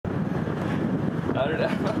powder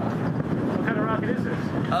down. What kind of rocket is this?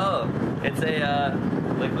 Oh, it's a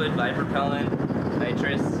liquid bipropellant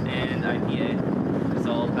nitrous and IPA. It's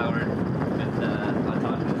all powered with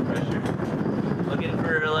autonomous pressure. Looking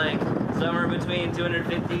for like somewhere between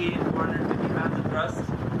 250 and 450 pounds of thrust.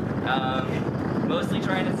 Mostly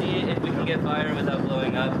trying to see if we can get fire without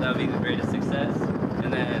blowing up. That would be the greatest success.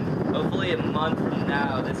 And then hopefully a month from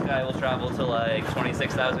now, this guy will travel to like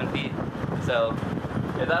 26,000 feet. So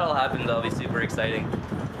if that all happens, that'll be super exciting.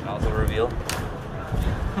 And also reveal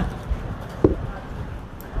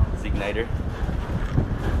this igniter.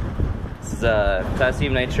 This is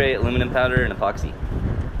potassium nitrate, aluminum powder, and epoxy.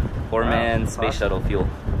 4-man space shuttle fuel.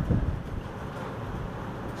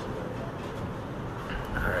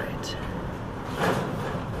 Alright.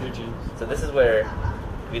 So this is where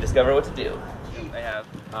we discover what to do. I have.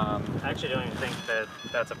 I actually don't even think that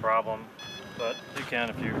that's a problem, but you can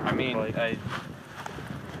if you. I mean, like. I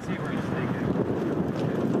See where he's thinking.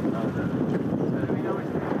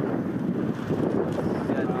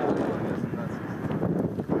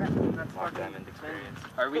 That's Mark Diamond experience.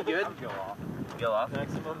 Are we good? Go off. Go off.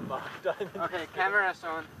 Maximum Mark Diamond. Okay, camera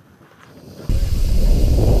on.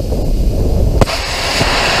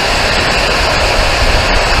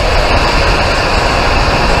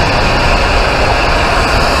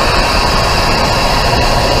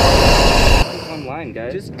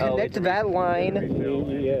 Guys. Just connect that line. No,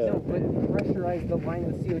 but pressurize the line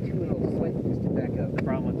with CO2 and it'll slightly boost it back up. The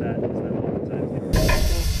problem with that is that all the time.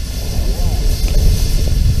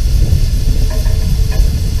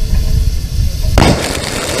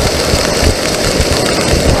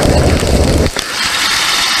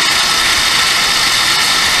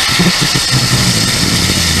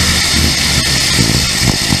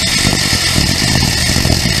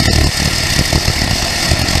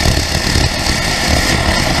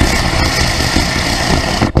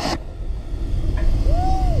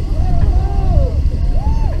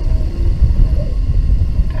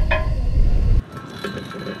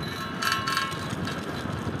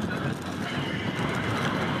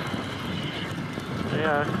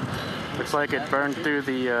 Yeah, looks like it burned through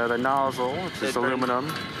the nozzle, which is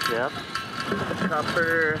aluminum. Yep.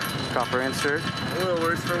 Copper insert. A little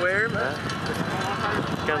worse for wear, but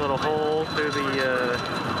Got a little hole through the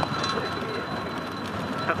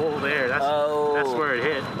hole there. That's where it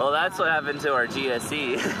hit. Well, that's what happened to our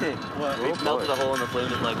GSC. What? We melted a hole in the flame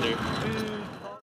deflector.